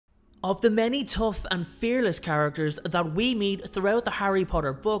Of the many tough and fearless characters that we meet throughout the Harry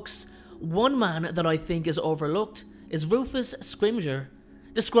Potter books, one man that I think is overlooked is Rufus Scrimgeour.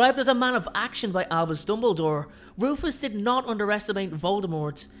 Described as a man of action by Albus Dumbledore, Rufus did not underestimate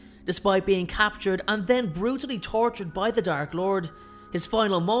Voldemort. Despite being captured and then brutally tortured by the Dark Lord, his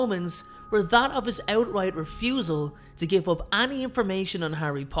final moments were that of his outright refusal to give up any information on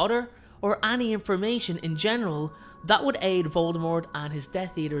Harry Potter or any information in general that would aid Voldemort and his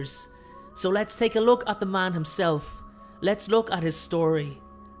Death Eaters. So let's take a look at the man himself. Let's look at his story.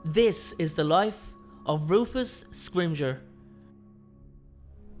 This is the life of Rufus Scrimgeour.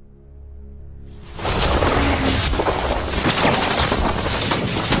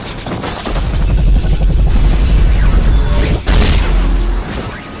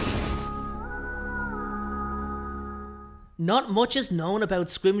 Not much is known about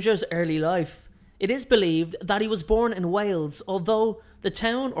Scrimgeour's early life. It is believed that he was born in Wales, although the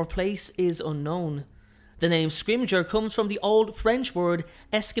town or place is unknown. The name Scrimgeour comes from the old French word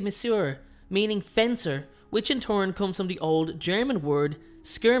escrimisseur, meaning fencer, which in turn comes from the old German word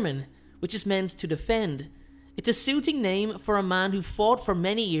skirmen, which is meant to defend. It's a suiting name for a man who fought for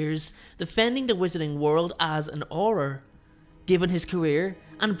many years defending the wizarding world as an Auror. Given his career,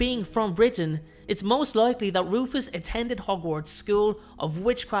 and being from Britain, it's most likely that Rufus attended Hogwarts School of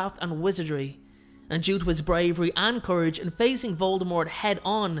Witchcraft and Wizardry, and due to his bravery and courage in facing Voldemort head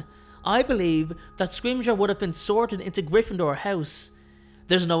on, I believe that Scrimgeour would have been sorted into Gryffindor House.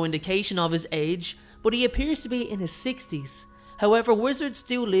 There's no indication of his age, but he appears to be in his 60s. However, wizards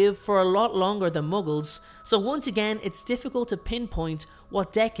do live for a lot longer than muggles, so once again it's difficult to pinpoint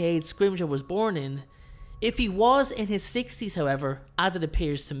what decade Scrimgeour was born in. If he was in his 60s however, as it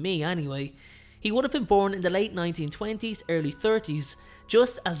appears to me anyway, he would have been born in the late 1920s, early 30s,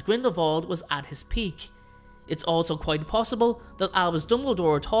 just as Grindelwald was at his peak. It's also quite possible that Albus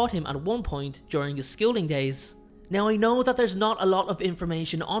Dumbledore taught him at one point during his schooling days. Now I know that there's not a lot of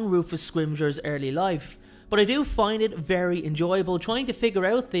information on Rufus Scrimgeour's early life, but I do find it very enjoyable trying to figure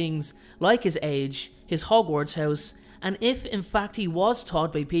out things like his age, his Hogwarts house, and if in fact he was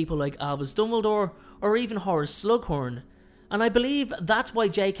taught by people like Albus Dumbledore or even Horace Slughorn. And I believe that's why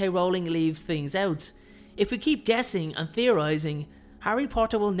J.K. Rowling leaves things out. If we keep guessing and theorising, Harry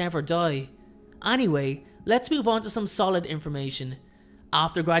Potter will never die. Anyway, let's move on to some solid information.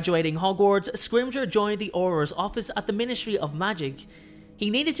 After graduating Hogwarts, Scrimgeour joined the Auror's office at the Ministry of Magic. He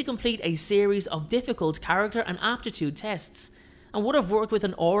needed to complete a series of difficult character and aptitude tests, and would have worked with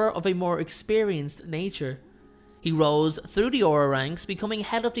an Auror of a more experienced nature. He rose through the Auror ranks, becoming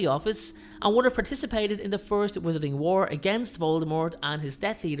head of the office, and would have participated in the First Wizarding War against Voldemort and his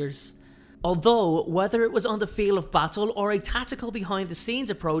Death Eaters. Although, whether it was on the field of battle or a tactical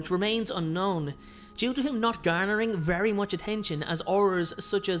behind-the-scenes approach remains unknown, due to him not garnering very much attention as Aurors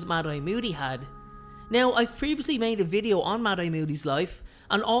such as Mad-Eye Moody had. Now, I've previously made a video on Mad-Eye Moody's life,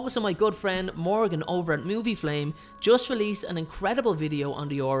 and also my good friend Morgan over at Movie Flame just released an incredible video on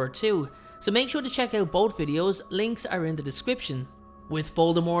the Auror too, so make sure to check out both videos, links are in the description. With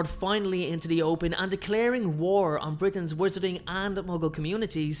Voldemort finally into the open and declaring war on Britain's wizarding and muggle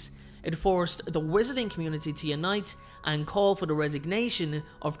communities, it forced the wizarding community to unite and call for the resignation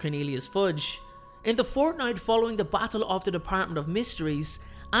of Cornelius Fudge. In the fortnight following the Battle of the Department of Mysteries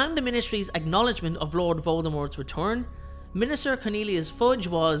and the Ministry's acknowledgement of Lord Voldemort's return, Minister Cornelius Fudge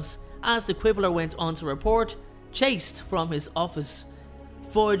was, as the Quibbler went on to report, chased from his office.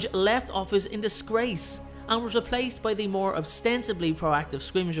 Fudge left office in disgrace and was replaced by the more ostensibly proactive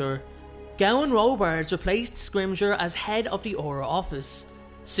Scrimgeour. Gawain Robards replaced Scrimgeour as head of the Auror office.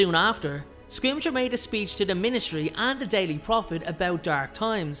 Soon after, Scrimgeour made a speech to the Ministry and the Daily Prophet about dark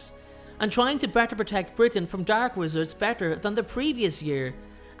times, and trying to better protect Britain from dark wizards better than the previous year,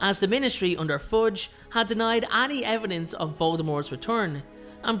 as the Ministry under Fudge had denied any evidence of Voldemort's return,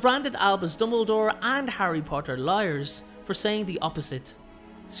 and branded Albus Dumbledore and Harry Potter liars for saying the opposite.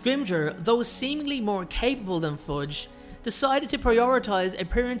 Scrimgeour, though seemingly more capable than Fudge, decided to prioritise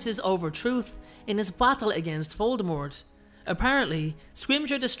appearances over truth in his battle against Voldemort. Apparently,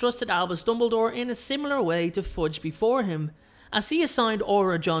 Scrimgeour distrusted Albus Dumbledore in a similar way to Fudge before him, as he assigned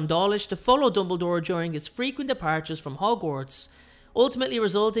Auror John Dawlish to follow Dumbledore during his frequent departures from Hogwarts, ultimately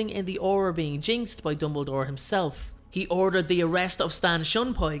resulting in the Auror being jinxed by Dumbledore himself. He ordered the arrest of Stan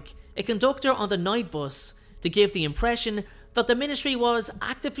Shunpike, a conductor on the night bus, to give the impression that the Ministry was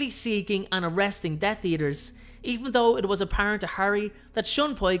actively seeking and arresting Death Eaters, even though it was apparent to Harry that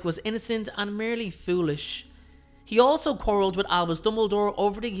Shunpike was innocent and merely foolish. He also quarrelled with Albus Dumbledore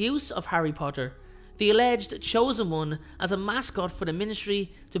over the use of Harry Potter, the alleged chosen one, as a mascot for the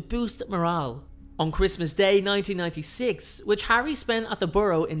Ministry to boost morale. On Christmas Day 1996, which Harry spent at the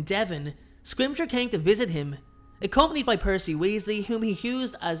Burrow in Devon, Scrimgeour came to visit him, accompanied by Percy Weasley, whom he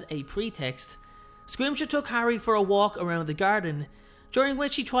used as a pretext. Scrimgeour took Harry for a walk around the garden, during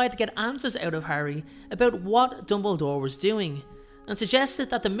which he tried to get answers out of Harry about what Dumbledore was doing, and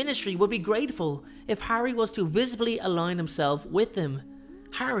suggested that the Ministry would be grateful if Harry was to visibly align himself with them.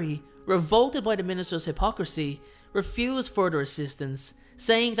 Harry, revolted by the Minister's hypocrisy, refused further assistance,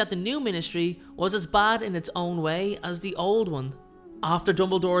 saying that the new Ministry was as bad in its own way as the old one. After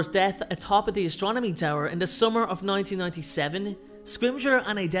Dumbledore's death atop the Astronomy Tower in the summer of 1997, Scrimgeour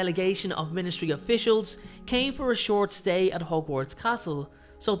and a delegation of Ministry officials came for a short stay at Hogwarts Castle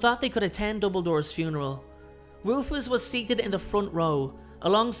so that they could attend Dumbledore's funeral. Rufus was seated in the front row,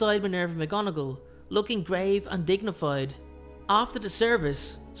 alongside Minerva McGonagall, looking grave and dignified. After the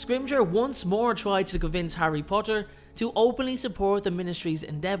service, Scrimgeour once more tried to convince Harry Potter to openly support the Ministry's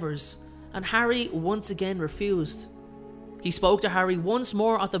endeavours, and Harry once again refused. He spoke to Harry once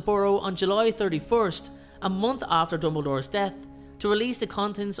more at the Burrow on July 31st, a month after Dumbledore's death, to release the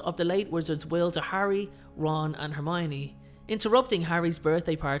contents of the late wizard's will to Harry, Ron and Hermione, interrupting Harry's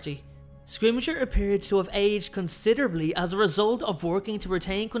birthday party. Scrimgeour appeared to have aged considerably as a result of working to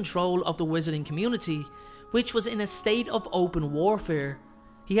retain control of the wizarding community, which was in a state of open warfare.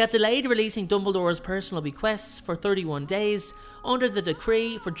 He had delayed releasing Dumbledore's personal bequests for 31 days under the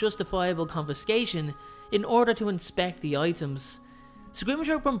decree for justifiable confiscation in order to inspect the items.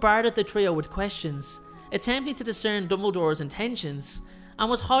 Scrimgeour bombarded the trio with questions, attempting to discern Dumbledore's intentions, and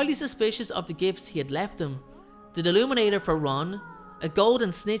was highly suspicious of the gifts he had left him: the Illuminator for Ron, a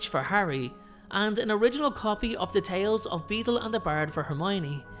golden snitch for Harry, and an original copy of the Tales of Beedle and the Bard for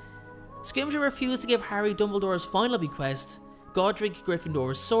Hermione. Scrimgeour refused to give Harry Dumbledore's final bequest, Godric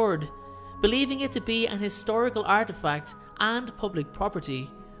Gryffindor's sword, believing it to be an historical artifact and public property,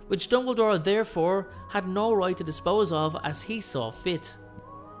 which Dumbledore therefore had no right to dispose of as he saw fit.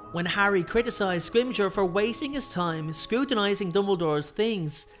 When Harry criticised Scrimgeour for wasting his time scrutinising Dumbledore's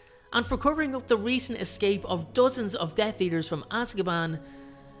things, and for covering up the recent escape of dozens of Death Eaters from Azkaban,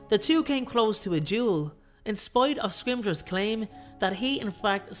 the two came close to a duel, in spite of Scrimgeour's claim that he in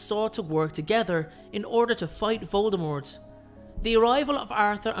fact sought to work together in order to fight Voldemort. The arrival of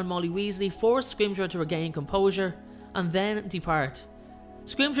Arthur and Molly Weasley forced Scrimgeour to regain composure, and then depart.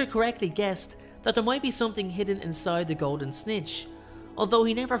 Scrimgeour correctly guessed that there might be something hidden inside the golden snitch, although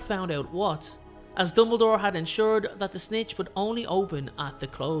he never found out what, as Dumbledore had ensured that the snitch would only open at the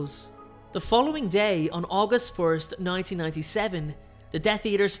close. The following day, on August 1st, 1997, the Death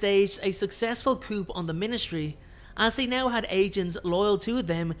Eaters staged a successful coup on the Ministry, as they now had agents loyal to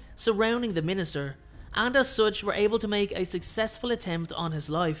them surrounding the Minister, and as such were able to make a successful attempt on his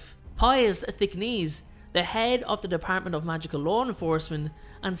life. Pius Thicknees, the head of the Department of Magical Law Enforcement,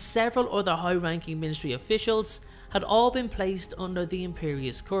 and several other high-ranking Ministry officials had all been placed under the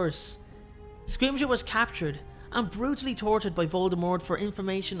Imperious Curse. Scrimgeour was captured and brutally tortured by Voldemort for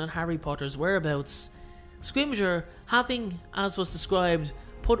information on Harry Potter's whereabouts. Scrimgeour, having, as was described,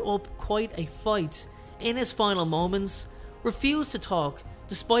 put up quite a fight, in his final moments, refused to talk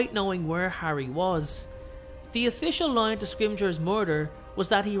despite knowing where Harry was. The official line to Scrimgeour's murder was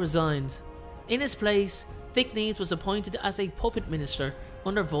that he resigned. In his place, Thicknees was appointed as a puppet minister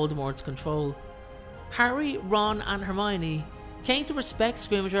under Voldemort's control. Harry, Ron and Hermione came to respect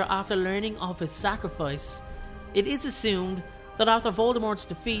Scrimgeour after learning of his sacrifice. It is assumed that after Voldemort's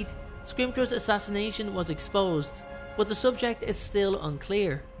defeat, Scrimgeour's assassination was exposed, but the subject is still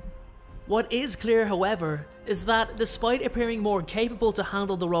unclear. What is clear, however, is that despite appearing more capable to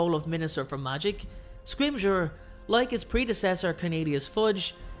handle the role of Minister for Magic, Scrimgeour, like his predecessor Cornelius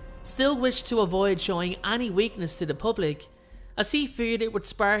Fudge, still wished to avoid showing any weakness to the public, as he feared it would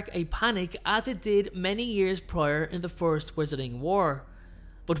spark a panic as it did many years prior in the First Wizarding War.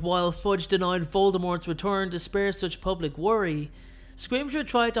 But while Fudge denied Voldemort's return to spare such public worry, Scrimgeour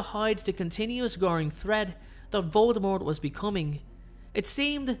tried to hide the continuous growing threat that Voldemort was becoming. It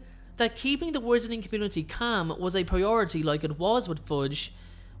seemed that keeping the wizarding community calm was a priority like it was with Fudge,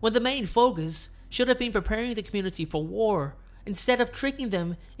 when the main focus should have been preparing the community for war, instead of tricking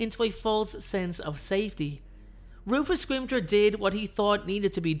them into a false sense of safety. Rufus Scrimgeour did what he thought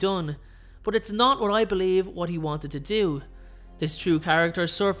needed to be done, but it's not what I believe what he wanted to do. His true character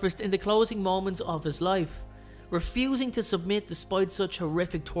surfaced in the closing moments of his life, refusing to submit despite such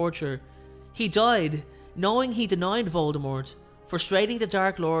horrific torture. He died knowing he denied Voldemort, frustrating the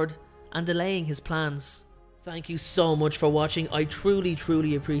Dark Lord and delaying his plans. Thank you so much for watching. I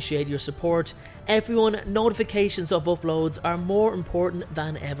truly appreciate your support. Everyone, notifications of uploads are more important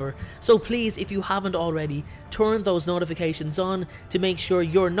than ever. So please, if you haven't already, turn those notifications on to make sure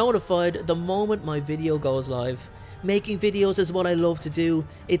you're notified the moment my video goes live. Making videos is what I love to do.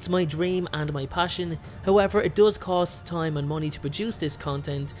 It's my dream and my passion. However, it does cost time and money to produce this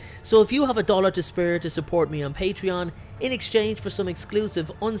content. So if you have $1 to spare to support me on Patreon in exchange for some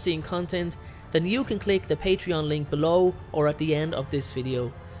exclusive unseen content, then you can click the Patreon link below or at the end of this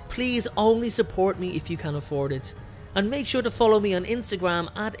video. Please only support me if you can afford it. And make sure to follow me on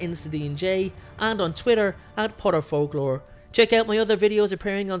Instagram at InstaDeanJ and on Twitter at PotterFolklore. Check out my other videos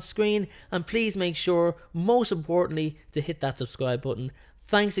appearing on screen, and please make sure, most importantly, to hit that subscribe button.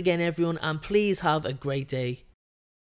 Thanks again everyone, and please have a great day.